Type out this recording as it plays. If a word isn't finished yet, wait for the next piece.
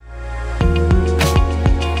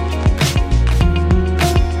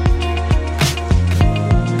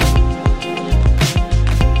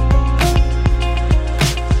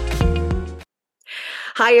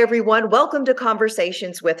Hi, everyone. Welcome to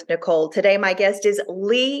Conversations with Nicole. Today, my guest is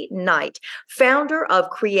Lee Knight, founder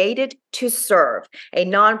of Created to Serve, a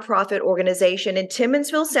nonprofit organization in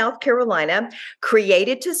Timmonsville, South Carolina.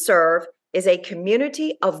 Created to Serve is a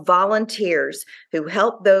community of volunteers who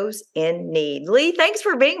help those in need. Lee, thanks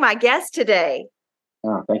for being my guest today.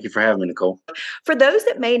 Thank you for having me, Nicole. For those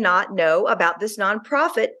that may not know about this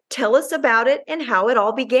nonprofit, tell us about it and how it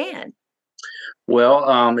all began.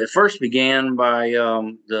 Well, it first began by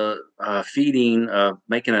the feeding,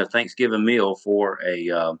 making a Thanksgiving meal for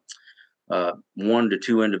a 1 to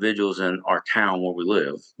 2 individuals in our town where we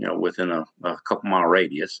live, within a couple mile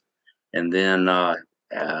radius. And then a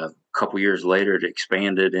couple years later, it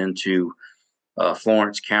expanded into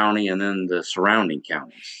Florence County and then the surrounding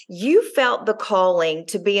counties. You felt the calling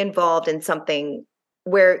to be involved in something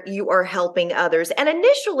where you are helping others. And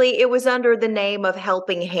initially it was under the name of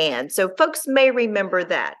Helping Hands. So folks may remember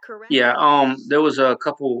that, correct? Yeah, there was a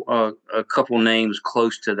couple names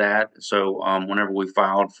close to that. So whenever we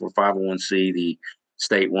filed for 501c, the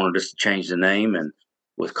state wanted us to change the name, and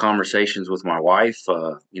with conversations with my wife,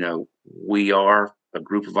 we are a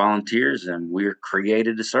group of volunteers, and we're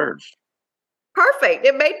created to serve. Perfect.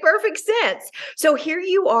 It made perfect sense. So here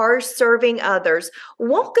you are serving others.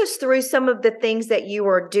 Walk us through some of the things that you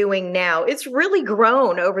are doing now. It's really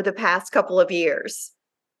grown over the past couple of years.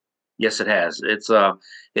 Yes, it has.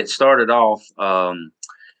 It started off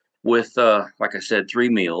with like I said, 3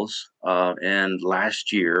 meals, and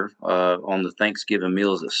last year on the Thanksgiving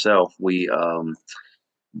meals itself, we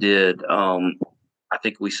did. I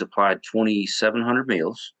think we supplied 2,700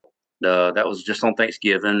 meals. That was just on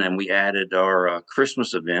Thanksgiving, and we added our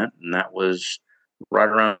Christmas event, and that was right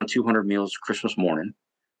around 200 meals Christmas morning.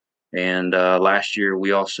 And last year,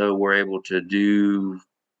 we also were able to do,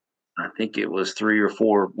 I think it was 3 or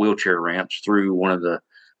 4 wheelchair ramps through one of the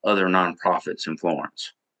other nonprofits in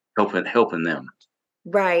Florence, helping them.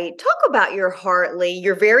 Right. Talk about your heart, Lee.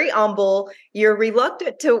 You're very humble. You're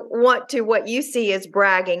reluctant to want to what you see as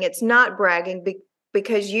bragging. It's not bragging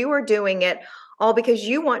because you are doing it all because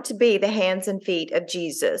you want to be the hands and feet of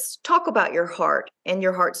Jesus. Talk about your heart and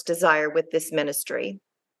your heart's desire with this ministry.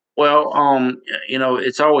 Well,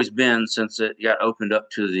 it's always been since it got opened up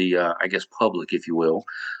to the, I guess, public, if you will,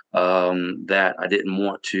 that I didn't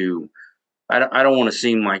want to. I don't want to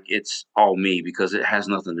seem like it's all me, because it has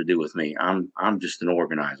nothing to do with me. I'm just an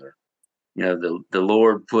organizer. The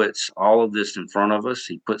Lord puts all of this in front of us.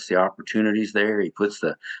 He puts the opportunities there. He puts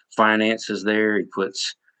the finances there. He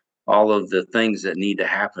puts all of the things that need to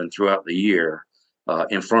happen throughout the year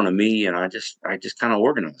in front of me, and I just kind of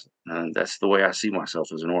organize it. And that's the way I see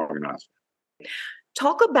myself, as an organizer.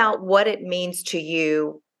 Talk about what it means to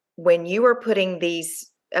you when you are putting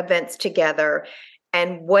these events together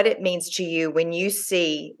and what it means to you when you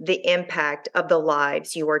see the impact of the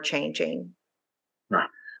lives you are changing. Right.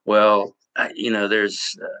 Well,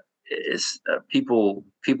 there's it's people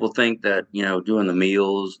think that, doing the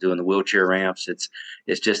meals, doing the wheelchair ramps, it's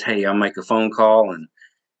just, hey, I'll make a phone call, and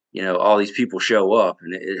all these people show up,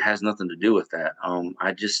 and it has nothing to do with that.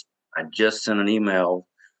 I just sent an email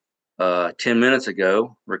 10 minutes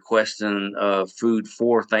ago requesting food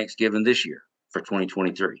for Thanksgiving this year for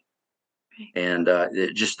 2023. And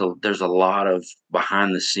there's a lot of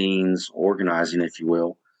behind the scenes organizing, if you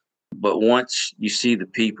will. But once you see the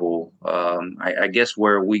people, I guess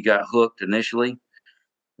where we got hooked initially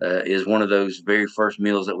is one of those very first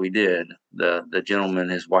meals that we did. The gentleman,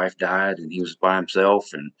 his wife died, and he was by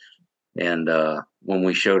himself, and when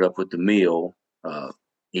we showed up with the meal,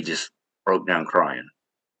 he just broke down crying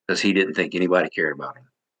because he didn't think anybody cared about him.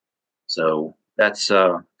 So that's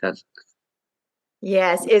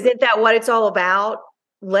Yes. Isn't that what it's all about?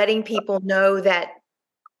 Letting people know that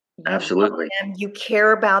you love absolutely. them, you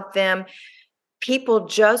care about them. People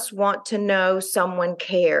just want to know someone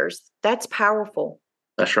cares. That's powerful.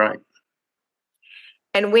 That's right.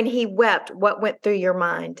 And when he wept, what went through your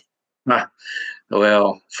mind?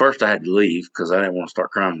 Well, first I had to leave because I didn't want to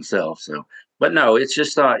start crying myself. So, but no, it's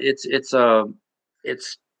just it's I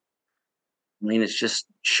mean, it's just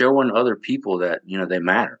showing other people that they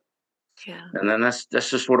matter, Yeah. and then that's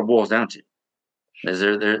just what it boils down to. Is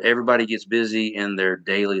there everybody gets busy in their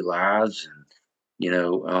daily lives,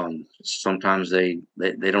 and sometimes they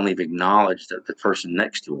don't even acknowledge that the person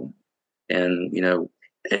next to them, and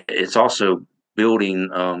it's also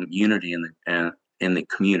building unity in the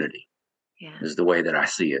community Yeah. is the way that I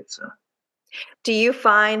see it. So. Do you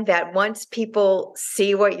find that once people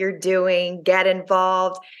see what you're doing, get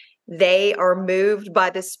involved, they are moved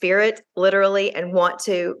by the Spirit, literally, and want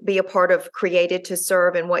to be a part of Created to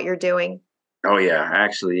Serve and what you're doing? Oh yeah,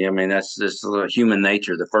 actually, I mean that's just human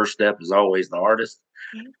nature. The first step is always the hardest,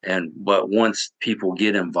 And but once people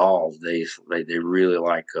get involved, they really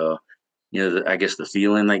like I guess the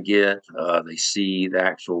feeling they get. They see the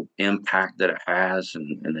actual impact that it has,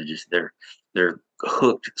 and they're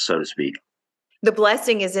hooked, so to speak. The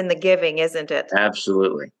blessing is in the giving, isn't it?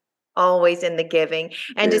 Absolutely, Always in the giving.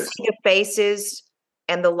 And to see yes. the faces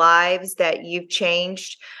and the lives that you've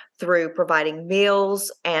changed through providing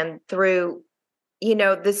meals and through,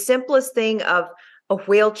 the simplest thing of a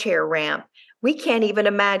wheelchair ramp. We can't even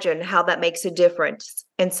imagine how that makes a difference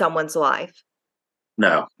in someone's life.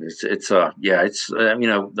 No, it's the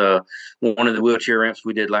one of the wheelchair ramps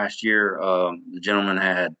we did last year. The gentleman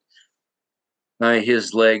had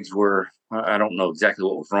his legs were, I don't know exactly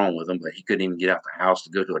what was wrong with him, but he couldn't even get out the house to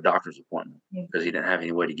go to a doctor's appointment Yeah. because he didn't have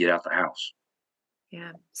any way to get out the house.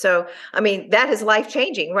 Yeah. So, I mean, that is life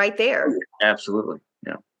changing right there. Absolutely.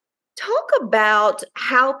 Yeah. Talk about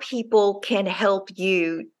how people can help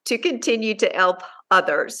you to continue to help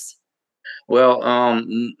others. Well,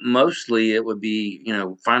 mostly it would be,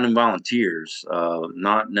 finding volunteers,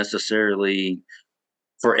 not necessarily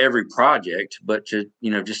for every project, but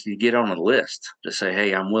just to get on a list to say,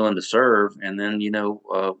 hey, I'm willing to serve. And then,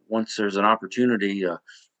 once there's an opportunity,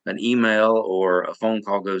 an email or a phone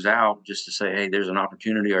call goes out just to say, hey, there's an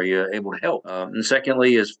opportunity. Are you able to help? And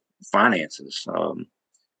secondly is finances.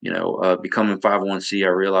 Becoming 501c, I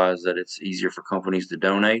realize that it's easier for companies to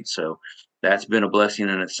donate. So that's been a blessing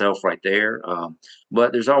in itself right there.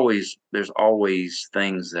 But there's always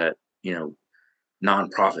things that,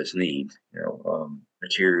 nonprofits need,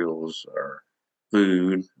 materials or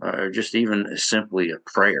food, or just even simply a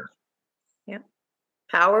prayer. Yeah.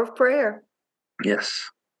 Power of prayer. Yes.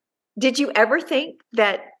 Did you ever think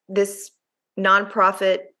that this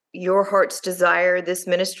nonprofit, Your Heart's Desire, this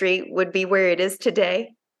ministry would be where it is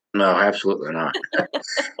today? No, absolutely not.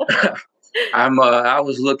 I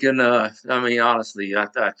was looking, I mean, honestly, I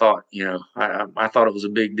thought, I thought it was a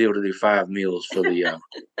big deal to do 5 meals for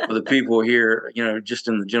the people here, just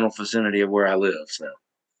in the general vicinity of where I live. So,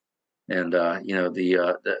 and,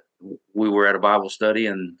 we were at a Bible study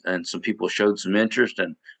and some people showed some interest,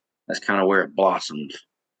 and that's kind of where it blossomed.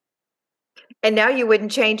 And now you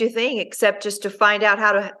wouldn't change a thing except just to find out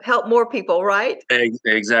how to help more people, right?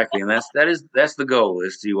 Exactly, and that's the goal,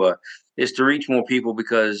 is to reach more people,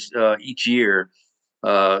 because each year,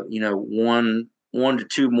 one to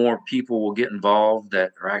two more people will get involved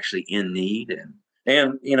that are actually in need.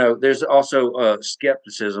 And there's also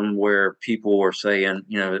skepticism where people are saying,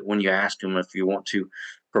 when you ask them if you want to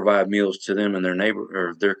provide meals to them in their neighbor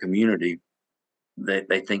or their community,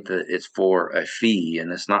 they think that it's for a fee,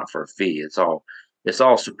 and it's not for a fee. It's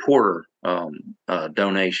all supporter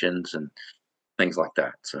donations and things like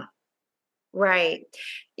that. So Right.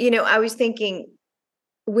 I was thinking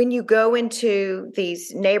when you go into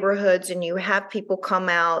these neighborhoods and you have people come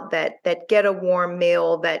out that get a warm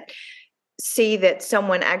meal, that see that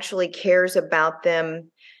someone actually cares about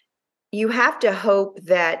them, you have to hope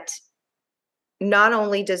that not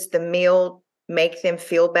only does the meal make them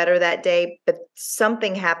feel better that day, but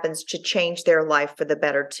something happens to change their life for the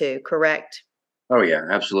better too, correct? oh yeah,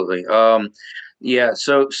 absolutely. Yeah,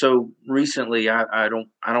 so recently I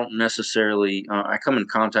don't necessarily I come in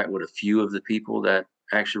contact with a few of the people that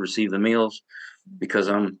actually receive the meals because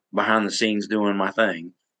I'm behind the scenes doing my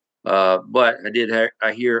thing. But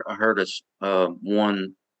I heard us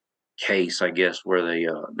one case, I guess, where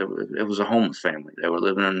it was a homeless family. They were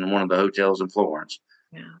living in one of the hotels in Florence,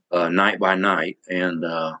 Yeah. night by night, and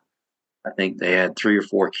I think they had 3 or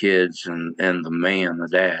 4 kids, and the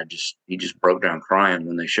dad, just broke down crying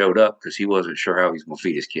when they showed up because he wasn't sure how he's going to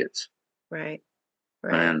feed his kids. Right.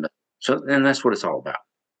 Right. And and that's what it's all about.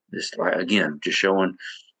 Just like, again, just showing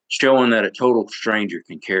that a total stranger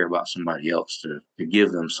can care about somebody else, to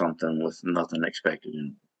give them something with nothing expected.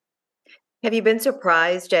 And Have you been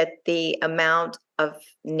surprised at the amount of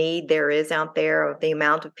need there is out there, of the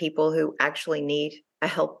amount of people who actually need a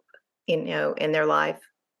help, in their life?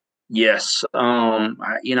 yes,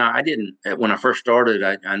 I didn't when I first started.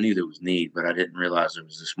 I knew there was need, but I didn't realize there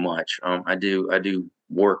was this much. I do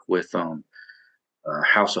work with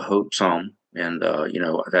House of Hope some, and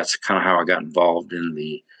that's kind of how I got involved in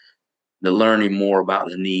the learning more about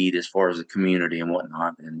the need as far as the community and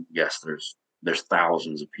whatnot. And yes, there's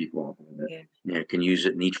thousands of people out there that Yeah. can use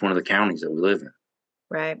it in each one of the counties that we live in.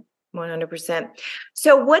 Right. 100%.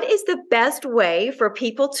 So, what is the best way for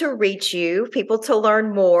people to reach you, people to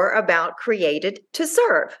learn more about Created to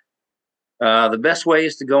Serve? The best way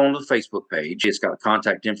is to go on the Facebook page. It's got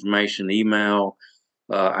contact information, email.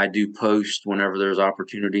 I do post whenever there's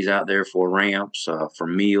opportunities out there for ramps, for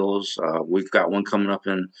meals. We've got one coming up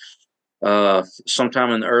in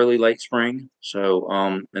sometime in the early late spring. So,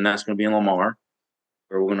 and that's going to be in Lamar,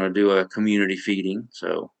 where we're going to do a community feeding.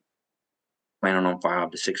 So, planning on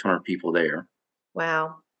 500 to 600 people there.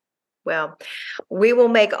 Wow. Well, we will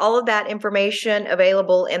make all of that information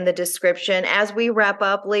available in the description. As we wrap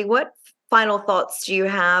up, Lee, what final thoughts do you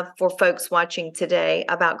have for folks watching today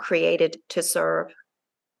about Created to Serve?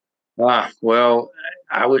 Well,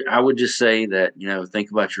 I would just say that, think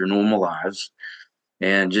about your normal lives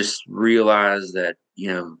and just realize that,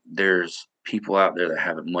 there's people out there that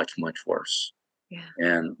have it much, much worse. Yeah.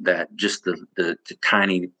 And that just the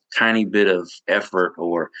tiny bit of effort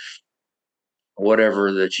or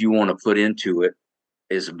whatever that you want to put into it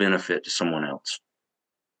is a benefit to someone else.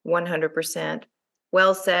 100%.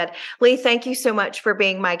 Well said. Lee, thank you so much for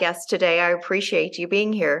being my guest today. I appreciate you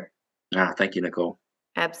being here. Thank you, Nicole.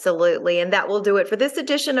 Absolutely. And that will do it for this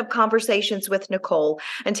edition of Conversations with Nicole.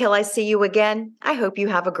 Until I see you again, I hope you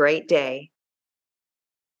have a great day.